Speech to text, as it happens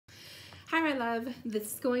Hi, my love.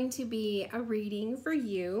 This is going to be a reading for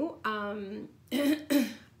you.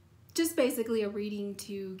 Just basically a reading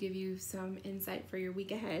to give you some insight for your week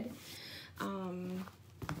ahead.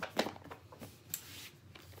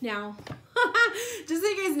 Now, just so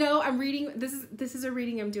you guys know, I'm reading. This is a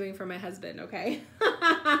reading I'm doing for my husband. Okay.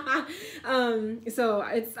 So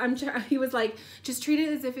he was like, just treat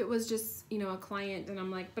it as if it was just, you know, a client, and I'm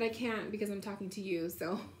like, but I can't because I'm talking to you.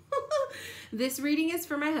 So this reading is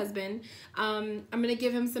for my husband. I'm gonna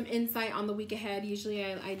give him some insight on the week ahead. Usually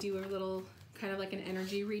I do a little kind of like an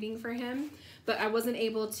energy reading for him, but I wasn't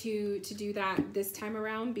able to do that this time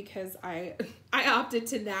around because I opted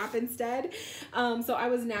to nap instead. So I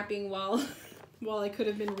was napping while I could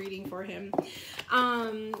have been reading for him.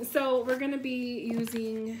 So we're gonna be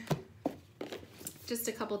using just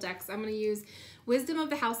a couple decks. I'm gonna use Wisdom of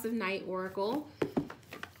the House of Night Oracle.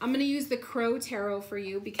 I'm gonna use the Crow Tarot for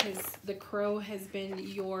you because the crow has been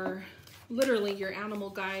literally your animal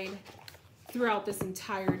guide throughout this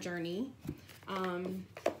entire journey.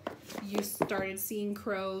 You started seeing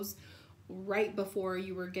crows right before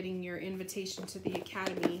you were getting your invitation to the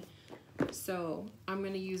academy. So I'm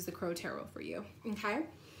going to use the Crow Tarot for you. Okay.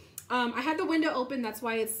 I had the window open. That's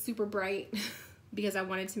why it's super bright because I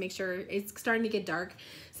wanted to make sure it's starting to get dark.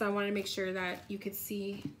 So I wanted to make sure that you could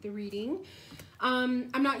see the reading. I'm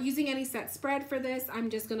not using any set spread for this. I'm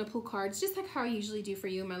just going to pull cards just like how I usually do for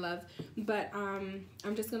you, my love. But,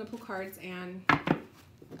 I'm just going to pull cards and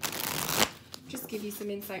just give you some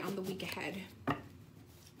insight on the week ahead.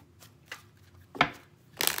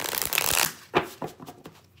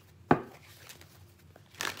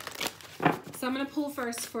 So I'm going to pull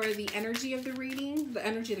first for the energy of the reading, the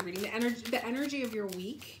energy of your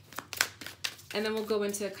week. And then we'll go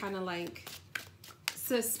into kind of like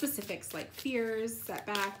specifics like fears,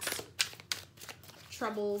 setbacks,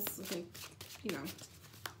 troubles, like, you know,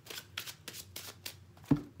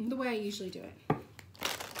 the way I usually do it.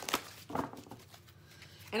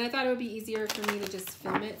 And I thought it would be easier for me to just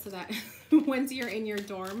film it so that once you're in your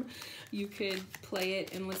dorm, you could play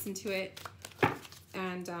it and listen to it.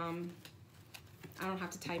 And I don't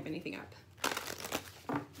have to type anything up.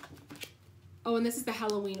 Oh, and this is the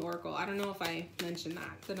Halloween Oracle. I don't know if I mentioned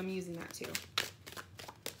that I'm using that too.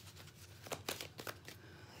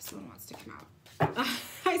 This one wants to come out.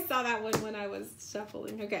 I saw that one when I was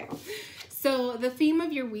shuffling. Okay. So the theme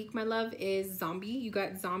of your week, my love, is zombie. You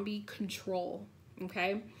got zombie control.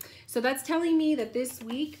 Okay, so that's telling me that this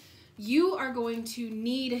week you are going to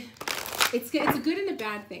need, it's a good and a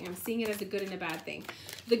bad thing. I'm seeing it as a good and a bad thing.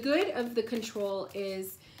 The good of the control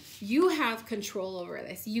is you have control over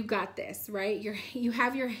this. You got this, right? You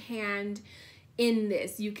have your hand in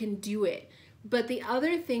this. You can do it. But the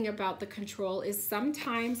other thing about the control is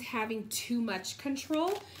sometimes having too much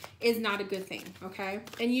control is not a good thing, okay?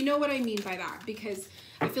 And you know what I mean by that, because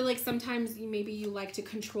I feel like sometimes maybe you like to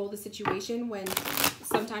control the situation when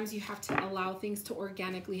sometimes you have to allow things to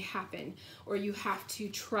organically happen, or you have to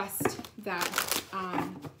trust that,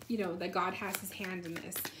 you know, that God has his hand in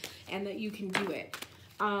this and that you can do it.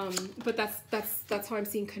 But that's how I'm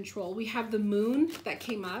seeing control. We have the moon that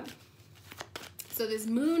came up. So this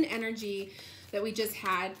moon energy that we just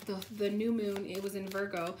had, the new moon, it was in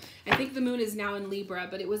Virgo. I think the moon is now in Libra,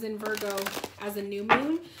 but it was in Virgo as a new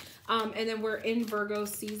moon. And then we're in Virgo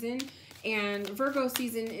season. And Virgo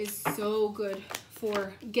season is so good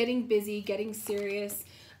for getting busy, getting serious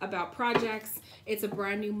about projects. It's a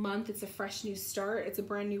brand new month. It's a fresh new start. It's a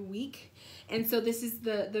brand new week. And so this is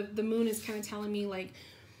the moon is kind of telling me, like,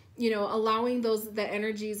 you know, allowing the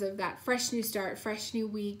energies of that fresh new start, fresh new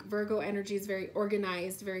week. Virgo energy is very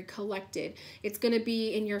organized, very collected. It's going to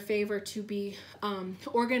be in your favor to be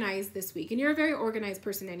organized this week. And you're a very organized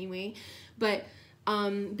person anyway, but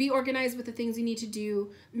be organized with the things you need to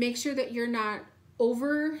do. Make sure that you're not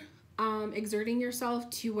over exerting yourself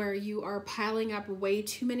to where you are piling up way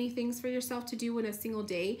too many things for yourself to do in a single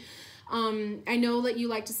day. I know that you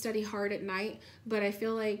like to study hard at night, but I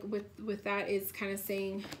feel like with that is kind of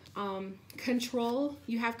saying control.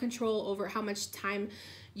 You have control over how much time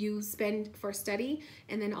you spend for study,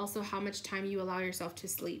 and then also how much time you allow yourself to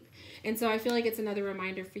sleep. And so I feel like it's another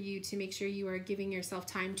reminder for you to make sure you are giving yourself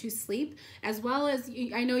time to sleep, as well as,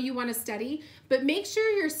 I know you want to study, but make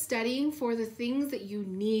sure you're studying for the things that you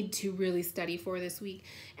need to really study for this week,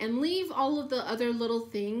 and leave all of the other little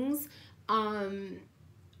things.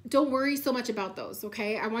 Don't worry so much about those,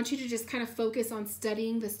 okay? I want you to just kind of focus on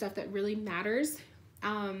studying the stuff that really matters,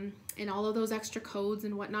 and all of those extra codes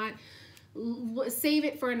and whatnot. Save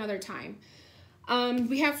it for another time.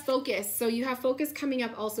 We have focus. So you have focus coming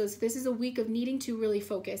up also. So this is a week of needing to really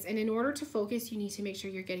focus. And in order to focus, you need to make sure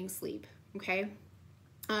you're getting sleep, okay?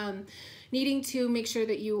 Needing to make sure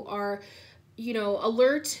that you are, you know,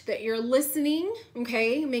 alert, that you're listening,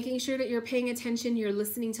 okay? Making sure that you're paying attention, you're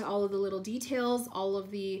listening to all of the little details, all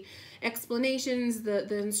of the explanations,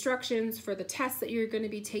 the instructions for the tests that you're going to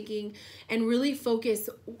be taking, and really focus,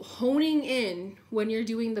 honing in when you're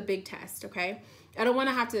doing the big test, okay? I don't want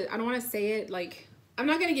to say it like, I'm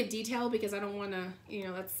not going to give detail because I don't want to, you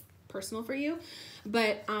know, that's personal for you.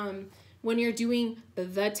 But when you're doing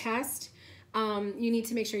the test, you need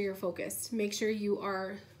to make sure you're focused. Make sure you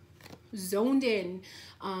are zoned in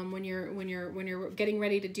when you're getting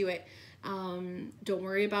ready to do it. Don't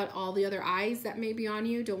worry about all the other eyes that may be on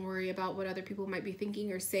you. Don't worry about what other people might be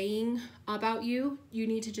thinking or saying about you. You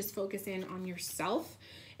need to just focus in on yourself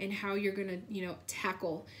and how you're gonna, you know,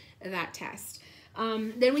 tackle that test.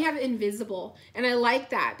 Then we have invisible, and I like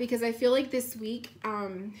that because I feel like this week,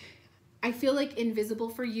 I feel like invisible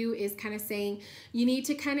for you is kind of saying you need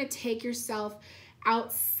to kind of take yourself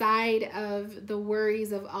outside of the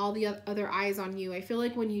worries of all the other eyes on you. I feel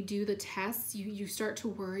like when you do the tests, you start to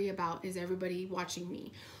worry about, is everybody watching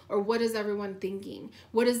me? Or what is everyone thinking?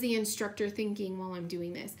 What is the instructor thinking while I'm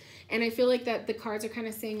doing this? And I feel like that the cards are kind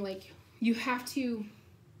of saying like, you have to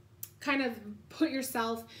kind of put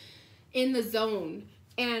yourself in the zone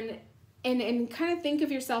and kind of think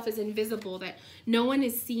of yourself as invisible, that no one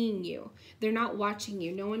is seeing you. They're not watching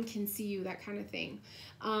you. No one can see you, that kind of thing.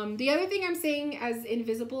 The other thing I'm saying as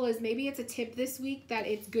invisible is maybe it's a tip this week that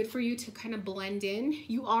it's good for you to kind of blend in.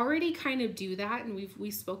 You already kind of do that, and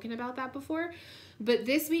we've spoken about that before. But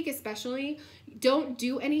this week especially, don't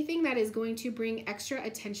do anything that is going to bring extra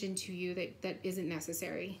attention to you that isn't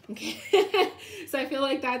necessary. Okay? So I feel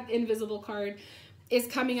like that invisible card is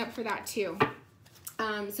coming up for that too.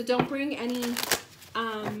 So don't bring any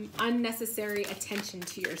unnecessary attention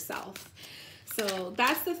to yourself. So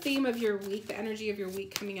that's the theme of your week, the energy of your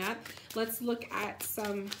week coming up. Let's look at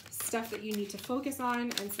some stuff that you need to focus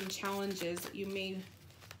on and some challenges that you may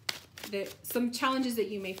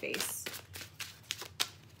face.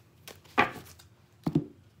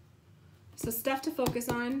 So stuff to focus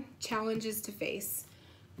on, challenges to face.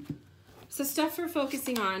 So stuff for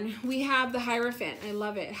focusing on, we have the Hierophant. I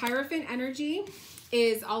love it. Hierophant energy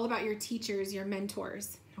is all about your teachers, your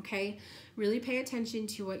mentors, okay? Really pay attention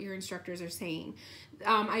to what your instructors are saying.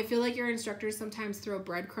 I feel like your instructors sometimes throw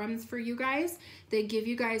breadcrumbs for you guys. They give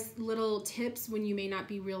you guys little tips when you may not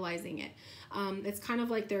be realizing it. It's kind of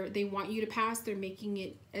like they want you to pass. They're making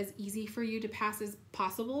it as easy for you to pass as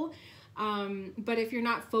possible. But if you're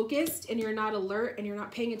not focused and you're not alert and you're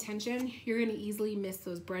not paying attention, you're going to easily miss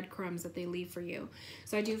those breadcrumbs that they leave for you.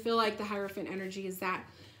 So I do feel like the Hierophant energy is that.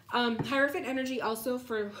 Hierophant energy also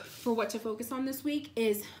for what to focus on this week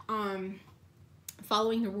is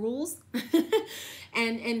following the rules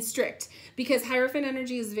and strict, because Hierophant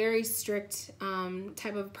energy is very strict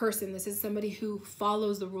type of person. This is somebody who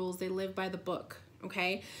follows the rules. They live by the book.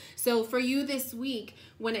 Okay, so for you this week,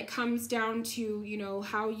 when it comes down to, you know,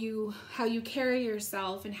 how you carry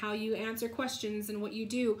yourself and how you answer questions and what you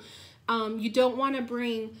do, you don't want to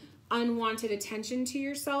bring unwanted attention to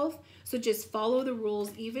yourself. So just follow the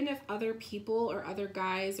rules, even if other people or other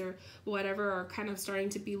guys or whatever are kind of starting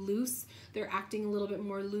to be loose. They're acting a little bit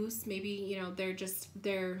more loose. Maybe, you know,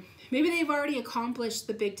 maybe they've already accomplished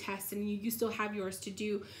the big test and you still have yours to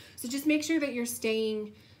do. So just make sure that you're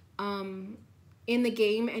staying in the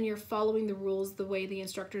game and you're following the rules the way the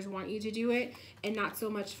instructors want you to do it, and not so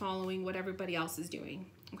much following what everybody else is doing.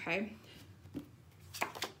 Okay.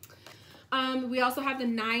 We also have the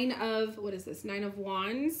Nine of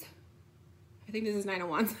Wands. I think this is Nine of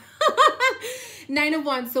Wands. Nine of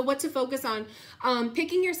Wands. So what to focus on?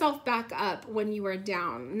 Picking yourself back up when you are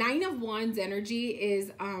down. Nine of Wands energy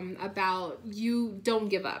is about you don't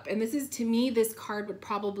give up. And this is, to me, this card would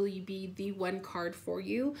probably be the one card for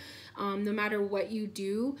you. No matter what you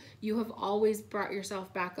do, you have always brought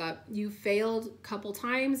yourself back up. You failed a couple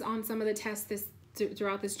times on some of the tests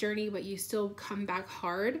throughout this journey, but you still come back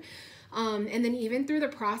hard. And then even through the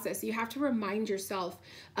process, you have to remind yourself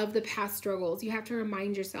of the past struggles. You have to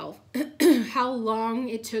remind yourself how long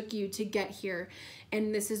it took you to get here.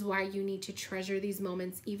 And this is why you need to treasure these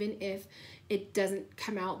moments, even if it doesn't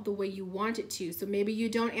come out the way you want it to. So maybe you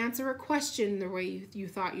don't answer a question the way you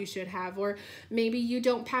thought you should have, or maybe you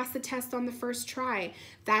don't pass the test on the first try.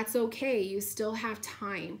 That's okay. You still have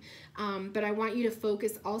time. But I want you to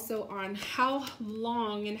focus also on how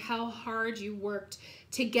long and how hard you worked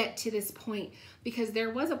to get to this point, because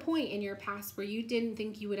there was a point in your past where you didn't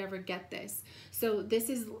think you would ever get this. So this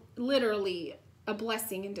is literally a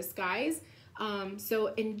blessing in disguise. So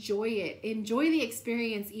enjoy it. Enjoy the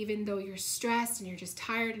experience, even though you're stressed and you're just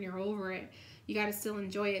tired and you're over it. you got to still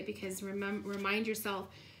enjoy it, because remind yourself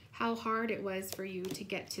how hard it was for you to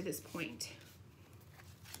get to this point.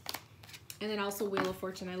 And then also Wheel of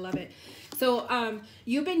Fortune. I love it. So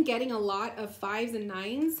you've been getting a lot of 5s and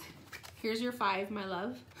 9s. Here's your 5, my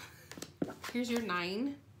love. Here's your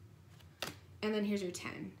 9. And then here's your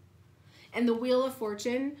 10. And the Wheel of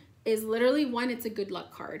Fortune is literally, one, it's a good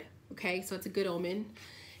luck card. Okay, so it's a good omen.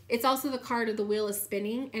 It's also the card of the wheel is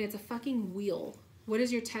spinning, and it's a fucking wheel. What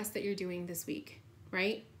is your test that you're doing this week,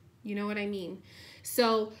 right? You know what I mean?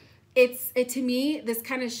 So to me, this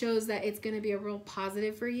kind of shows that it's going to be a real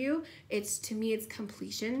positive for you. To me, it's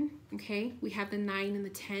completion. Okay, we have the 9 and the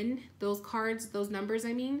 10. Those cards, those numbers,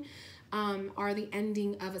 I mean, are the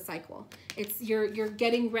ending of a cycle. You're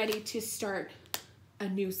getting ready to start a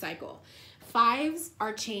new cycle. 5s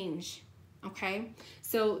are change. Okay,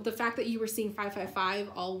 so the fact that you were seeing 555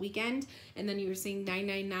 all weekend, and then you were seeing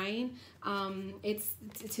 999,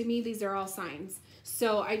 to me, these are all signs.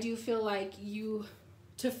 So I do feel like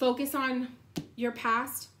to focus on your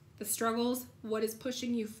past, the struggles, what is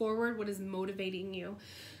pushing you forward, what is motivating you.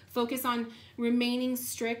 Focus on remaining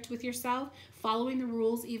strict with yourself, following the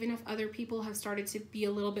rules, even if other people have started to be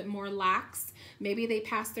a little bit more lax. Maybe they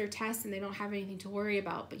passed their test and they don't have anything to worry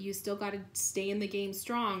about, but you still got to stay in the game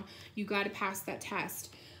strong. You got to pass that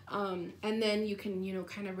test. And then you can,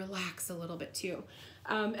 kind of relax a little bit too.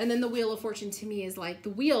 And then the Wheel of Fortune to me is like, the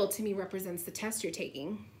wheel to me represents the test you're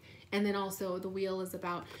taking. And then also the wheel is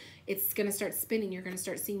about, it's going to start spinning. You're going to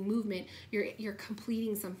start seeing movement. You're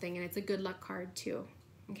completing something, and it's a good luck card too.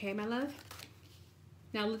 Okay, my love?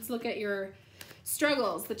 Now let's look at your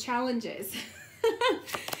struggles, the challenges.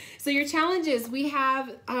 So your challenges, we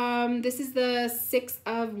have, this is the 6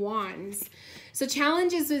 of Wands. So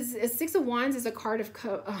challenges is 6 of Wands is a card of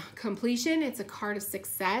completion. It's a card of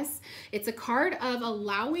success. It's a card of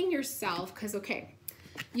allowing yourself, because, okay,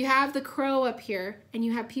 you have the crow up here, and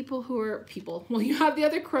you have well, you have the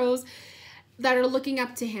other crows that are looking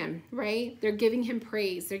up to him, right? They're giving him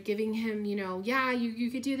praise. They're giving him, yeah,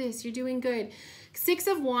 you could do this. You're doing good. 6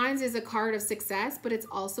 of Wands is a card of success, but it's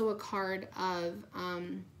also a card of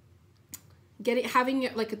having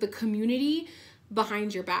like the community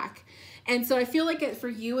behind your back. And so I feel like for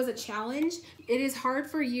you as a challenge, it is hard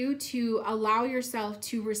for you to allow yourself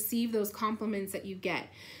to receive those compliments that you get.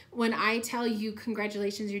 When I tell you,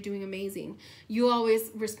 congratulations, you're doing amazing, you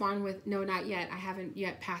always respond with, no, not yet. I haven't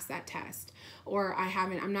yet passed that test. Or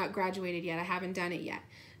I'm not graduated yet. I haven't done it yet.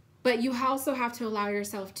 But you also have to allow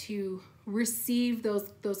yourself to receive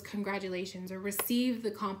those congratulations, or receive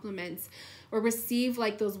the compliments, or receive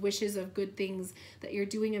like those wishes of good things, that you're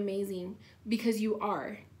doing amazing, because you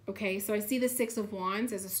are. Okay, so I see the 6 of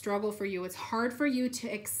Wands as a struggle for you. It's hard for you to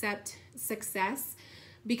accept success,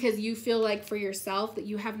 because you feel like for yourself that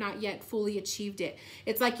you have not yet fully achieved it.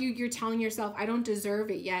 It's like you're telling yourself, I don't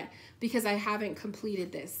deserve it yet because I haven't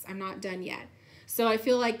completed this. I'm not done yet. So I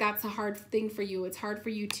feel like that's a hard thing for you. It's hard for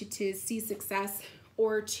you to see success,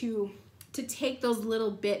 or to take those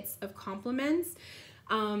little bits of compliments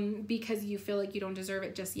because you feel like you don't deserve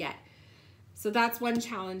it just yet. So that's one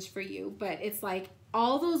challenge for you. But it's like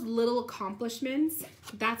all those little accomplishments,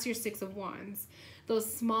 that's your 6 of Wands. Those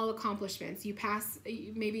small accomplishments. You pass,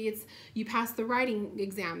 maybe you pass the writing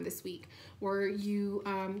exam this week, or you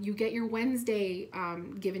get your Wednesday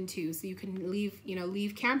given to, so you can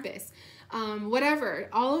leave campus. Whatever,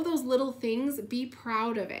 all of those little things, be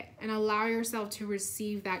proud of it and allow yourself to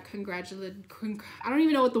receive that I don't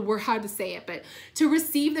even know how to say it, but to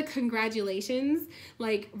receive the congratulations,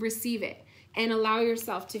 like receive it and allow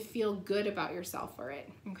yourself to feel good about yourself for it.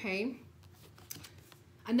 Okay.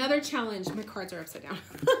 Another challenge, my cards are upside down.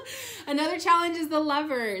 Another challenge is the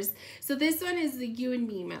Lovers. So this one is the you and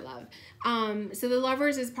me, my love. So the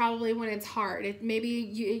Lovers is probably when it's hard. Maybe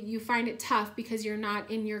you find it tough because you're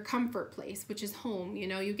not in your comfort place, which is home.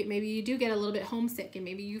 Maybe you do get a little bit homesick, and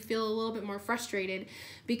maybe you feel a little bit more frustrated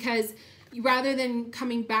because rather than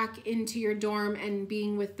coming back into your dorm and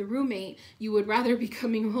being with the roommate, you would rather be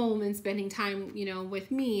coming home and spending time,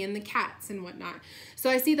 with me and the cats and whatnot. So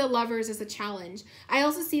I see the Lovers as a challenge. I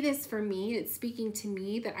also see this for me. It's speaking to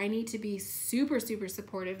me that I need to be super, super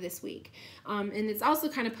supportive this week. And it's also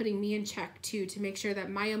kind of putting me in check too, to make sure that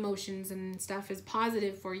my emotions and stuff is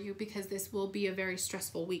positive for you, because this will be a very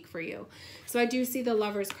stressful week for you. So I do see the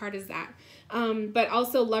Lovers card as that. But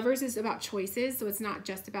also Lovers is about choices. So it's not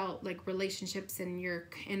just about like relationships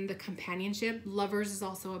and the companionship. Lovers is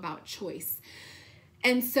also about choice.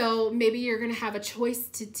 And so maybe you're going to have a choice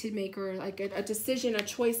to make, or like a decision, a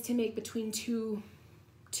choice to make between two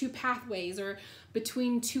two pathways, or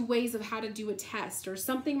between two ways of how to do a test, or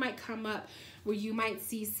something might come up where you might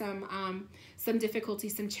see some difficulty,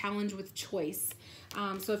 some challenge with choice.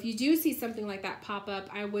 So if you do see something like that pop up,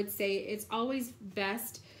 I would say it's always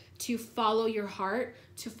best to follow your heart,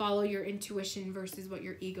 to follow your intuition versus what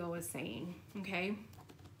your ego is saying, okay?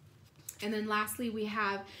 And then lastly, we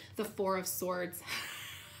have the Four of Swords.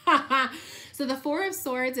 So the Four of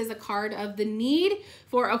Swords is a card of the need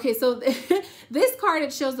for, okay, so this card,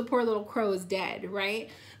 it shows the poor little crow is dead, right?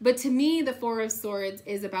 But to me, the Four of Swords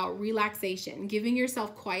is about relaxation, giving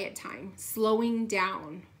yourself quiet time, slowing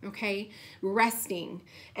down, okay? Resting.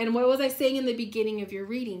 And what was I saying in the beginning of your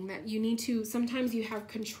reading? That you need to, sometimes you have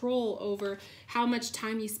control over how much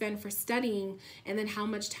time you spend for studying and then how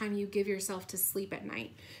much time you give yourself to sleep at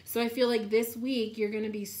night. So I feel like this week you're going to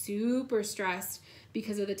be super stressed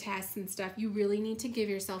because of the tests and stuff. You really need to give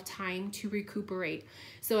yourself time to recuperate.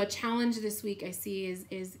 So a challenge this week I see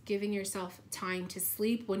is giving yourself time to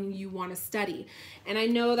sleep when you want to study. And I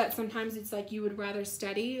know that sometimes it's like you would rather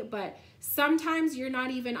study, but sometimes you're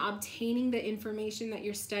not even obtaining the information that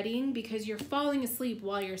you're studying because you're falling asleep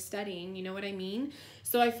while you're studying. You know what I mean?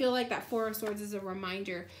 So I feel like that Four of Swords is a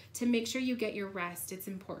reminder to make sure you get your rest. It's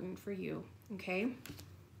important for you, okay?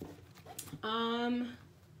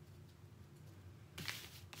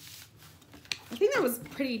 I think that was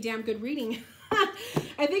pretty damn good reading.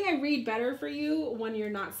 I think I read better for you when you're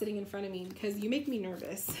not sitting in front of me because you make me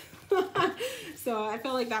nervous. So I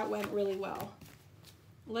felt like that went really well.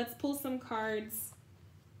 Let's pull some cards.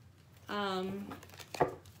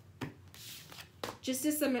 Just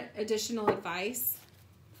as some additional advice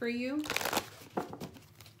for you.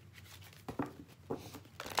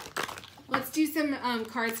 Let's do some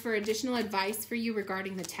cards for additional advice for you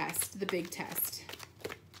regarding the test, the big test.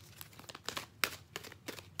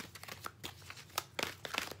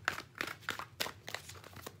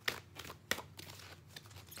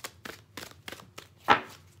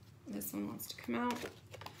 This one wants to come out.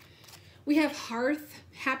 We have hearth,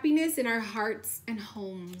 happiness in our hearts and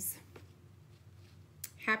homes.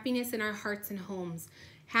 Happiness in our hearts and homes.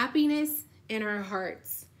 Happiness in our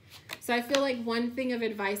hearts. So I feel like one thing of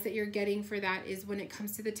advice that you're getting for that is when it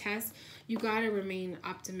comes to the test, you got to remain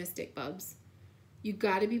optimistic, bubs. You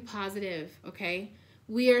got to be positive, okay?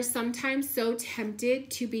 We are sometimes so tempted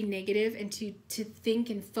to be negative and to think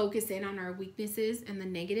and focus in on our weaknesses and the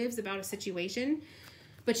negatives about a situation.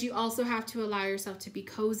 But you also have to allow yourself to be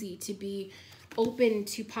cozy, to be open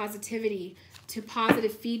to positivity, to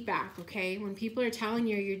positive feedback, okay? When people are telling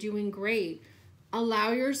you you're doing great,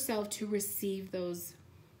 allow yourself to receive those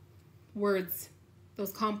words,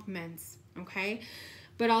 those compliments, okay?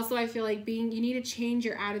 But also I feel like you need to change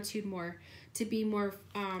your attitude more to be more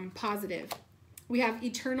positive. We have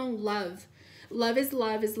eternal love. Love is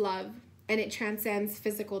love is love, and it transcends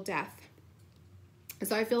physical death.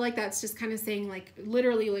 So I feel like that's just kind of saying, like,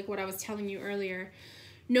 literally like what I was telling you earlier.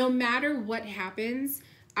 No matter what happens,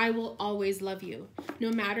 I will always love you. No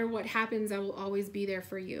matter what happens, I will always be there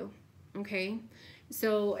for you, okay?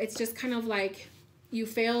 So it's just kind of like you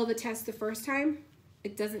fail the test the first time.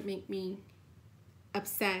 It doesn't make me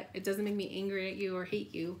upset. It doesn't make me angry at you or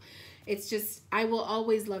hate you. It's just, I will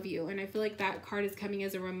always love you. And I feel like that card is coming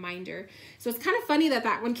as a reminder. So it's kind of funny that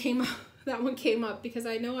that one came up. That one came up because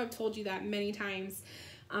I know I've told you that many times,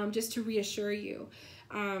 just to reassure you,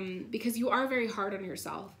 because you are very hard on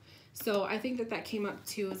yourself. So I think that came up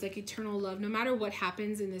too, is like eternal love. No matter what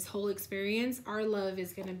happens in this whole experience, our love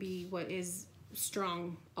is going to be what is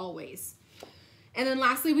strong always. And then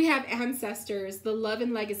lastly, we have ancestors, the love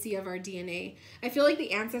and legacy of our DNA. I feel like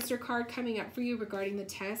the ancestor card coming up for you regarding the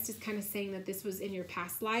test is kind of saying that this was in your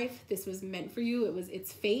past life. This was meant for you.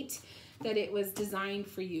 It's fate, that it was designed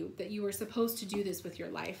for you, that you were supposed to do this with your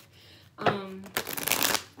life.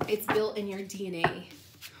 It's built in your DNA.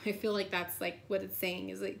 I feel like that's like what it's saying,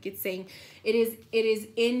 is like it's saying it is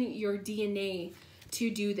in your DNA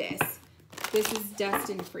to do this. This is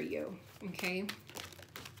destined for you, okay?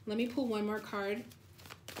 Let me pull one more card.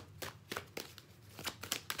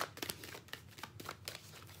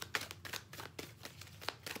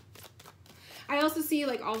 I also see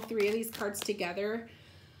like all three of these cards together.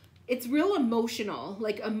 It's real emotional,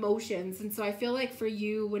 like emotions. And so I feel like for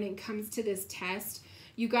you, when it comes to this test,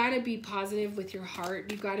 you got to be positive with your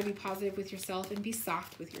heart. You got to be positive with yourself and be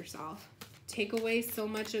soft with yourself. Take away so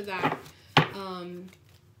much of that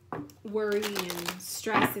worry and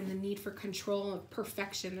stress and the need for control of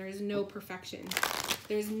perfection. There is no perfection.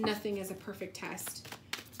 There's nothing as a perfect test.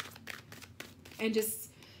 And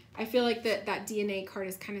just, I feel like that DNA card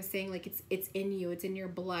is kind of saying like it's in you. It's in your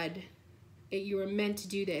blood. You were meant to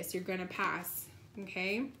do this. You're going to pass.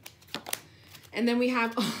 Okay? And then we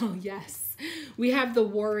have, oh yes, we have the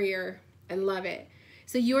warrior. I love it.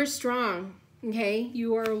 So you're strong, okay?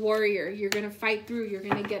 You are a warrior. You're going to fight through. You're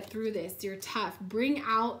going to get through this. You're tough. Bring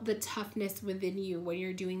out the toughness within you when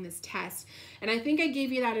you're doing this test. And I think I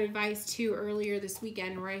gave you that advice too earlier this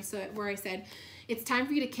weekend where I said, it's time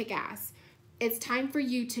for you to kick ass. It's time for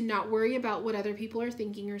you to not worry about what other people are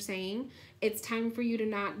thinking or saying. It's time for you to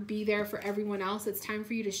not be there for everyone else. It's time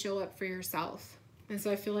for you to show up for yourself. And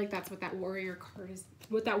so I feel like that's what that warrior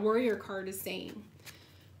card is saying.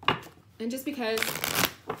 And just because,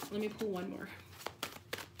 let me pull one more.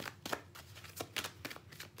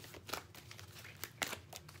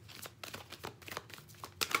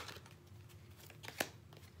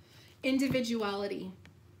 Individuality.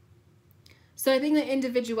 So I think that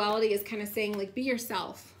individuality is kind of saying, like, be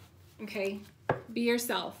yourself, okay? Be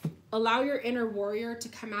yourself. Allow your inner warrior to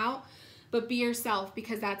come out, but be yourself,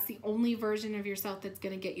 because that's the only version of yourself that's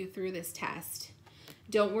going to get you through this test.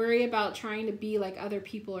 Don't worry about trying to be like other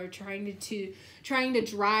people or trying to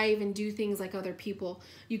drive and do things like other people.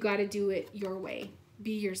 You got to do it your way.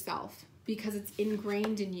 Be yourself, because it's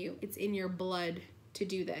ingrained in you. It's in your blood to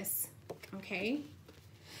do this, okay?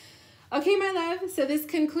 Okay, my love, so this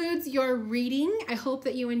concludes your reading. I hope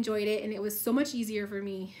that you enjoyed it, and it was so much easier for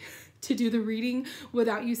me to do the reading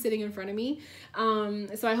without you sitting in front of me.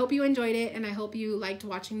 So I hope you enjoyed it, and I hope you liked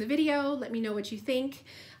watching the video. Let me know what you think,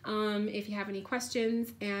 if you have any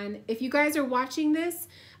questions. And if you guys are watching this,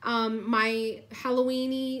 my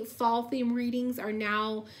Halloween-y fall theme readings are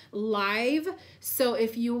now live. So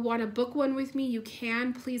if you want to book one with me, you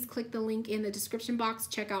can. Please click the link in the description box.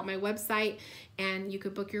 Check out my website, and you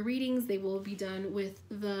could book your readings. They will be done with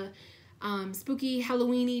the spooky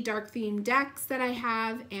Halloween-y dark theme decks that I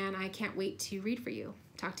have, and I can't wait to read for you.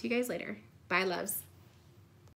 Talk to you guys later. Bye, loves.